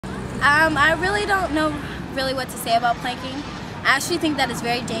I really don't know what to say about planking. I actually think that it's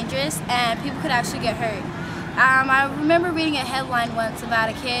very dangerous and people could actually get hurt. I remember reading a headline once about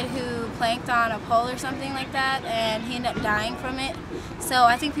a kid who planked on a pole or something like that and he ended up dying from it. So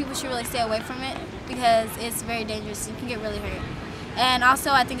I think people should really stay away from it because it's very dangerous. You can get really hurt. And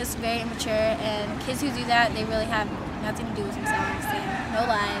also I think it's very immature, and kids who do that, they really have nothing to do with themselves. They have no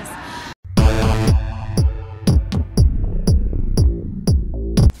lives.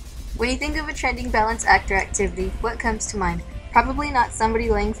 When you think of a trending balance act or activity, what comes to mind? Probably not somebody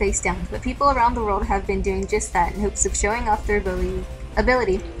laying face down, but people around the world have been doing just that in hopes of showing off their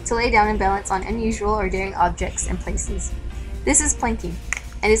ability to lay down and balance on unusual or daring objects and places. This is planking,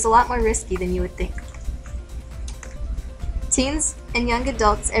 and it's a lot more risky than you would think. Teens and young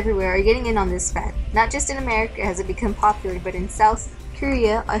adults everywhere are getting in on this fad. Not just in America has it become popular, but in South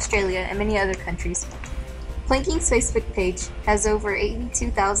Korea, Australia, and many other countries. Planking's Facebook page has over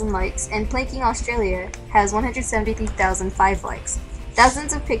 82,000 likes, and Planking Australia has 173,005 likes.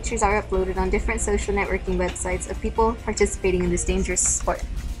 Thousands of pictures are uploaded on different social networking websites of people participating in this dangerous sport.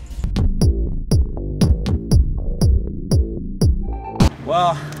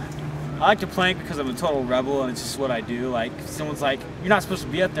 Well, I like to plank because I'm a total rebel and it's just what I do. Like, if someone's like, "You're not supposed to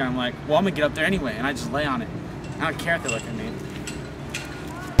be up there," I'm like, "Well, I'm gonna get up there anyway," and I just lay on it. I don't care if they look at me.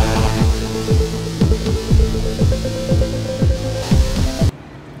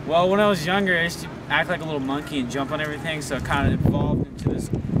 Well, when I was younger, I used to act like a little monkey and jump on everything, so it kind of evolved into this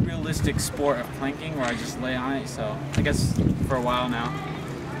realistic sport of planking where I just lay on it, so I guess for a while now.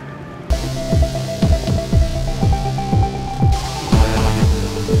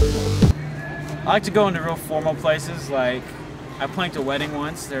 I like to go into real formal places. Like, I planked a wedding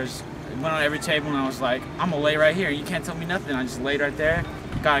once. Went on every table and I was like, "I'm gonna lay right here. You can't tell me nothing." I just laid right there.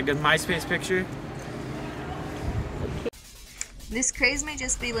 Got a good MySpace picture. This craze may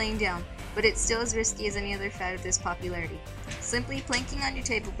just be laying down, but it's still as risky as any other fad of this popularity. Simply planking on your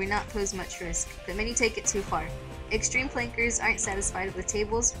table may not pose much risk, but many take it too far. Extreme plankers aren't satisfied with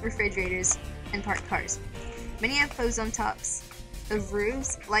tables, refrigerators, and parked cars. Many have posed on tops of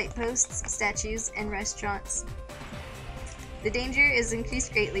roofs, light posts, statues, and restaurants. The danger is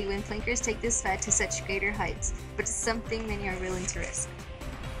increased greatly when plankers take this fad to such greater heights, but it's something many are willing to risk.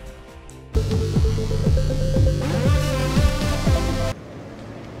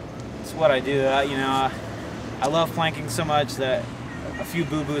 It's what I do. You know, I love planking so much that a few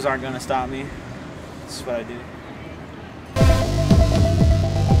boo-boos aren't going to stop me. It's what I do.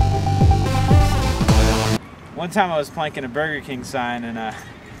 One time I was planking a Burger King sign and I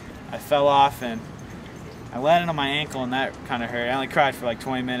fell off and I landed on my ankle and that kind of hurt. I only cried for like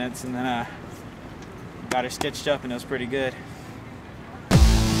 20 minutes and then got her stitched up and it was pretty good.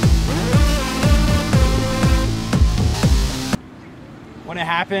 When it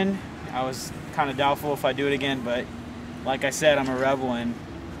happened, I was kind of doubtful if I'd do it again, but like I said, I'm a rebel and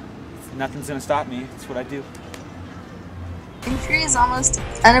nothing's going to stop me. It's what I do. Injury is almost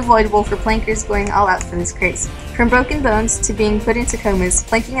unavoidable for plankers going all out for this craze. From broken bones to being put into comas,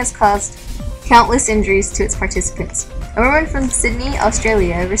 planking has caused countless injuries to its participants. A woman from Sydney,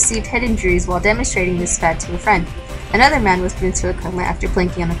 Australia received head injuries while demonstrating this fad to a friend. Another man was put into a coma after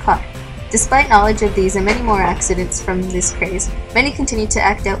planking on a car. Despite knowledge of these and many more accidents from this craze, many continue to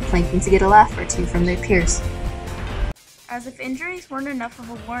act out planking to get a laugh or two from their peers. As if injuries weren't enough of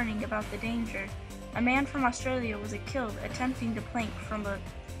a warning about the danger, a man from Australia was killed attempting to plank from a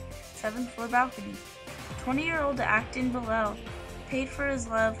 7th-floor balcony. 20-year-old Acton Bellel paid for his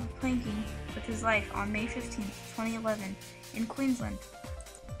love of planking with his life on May 15, 2011, in Queensland.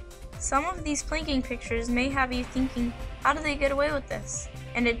 Some of these planking pictures may have you thinking, how do they get away with this?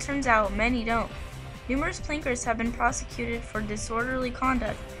 And it turns out many don't. Numerous plankers have been prosecuted for disorderly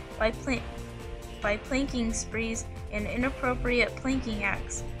conduct by planking sprees and inappropriate planking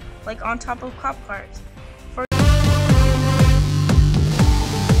acts, like on top of cop cars.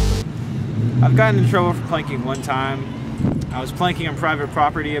 I've gotten in trouble for planking one time. I was planking on private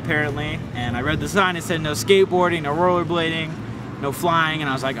property apparently, and I read the sign. It said no skateboarding, no rollerblading, no flying, and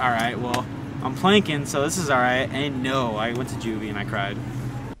I was like, alright, well, I'm planking, so this is alright. And no, I went to juvie and I cried.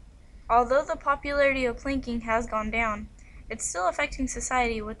 Although the popularity of planking has gone down, it's still affecting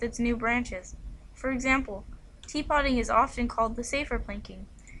society with its new branches. For example, teapotting is often called the safer planking.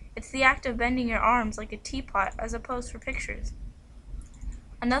 It's the act of bending your arms like a teapot as opposed for pictures.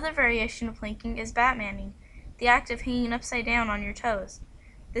 Another variation of planking is Batmaning, the act of hanging upside down on your toes.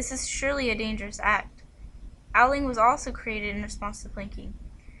 This is surely a dangerous act. Owling was also created in response to planking.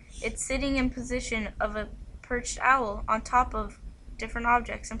 It's sitting in position of a perched owl on top of different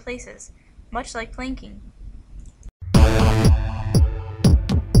objects and places, much like planking.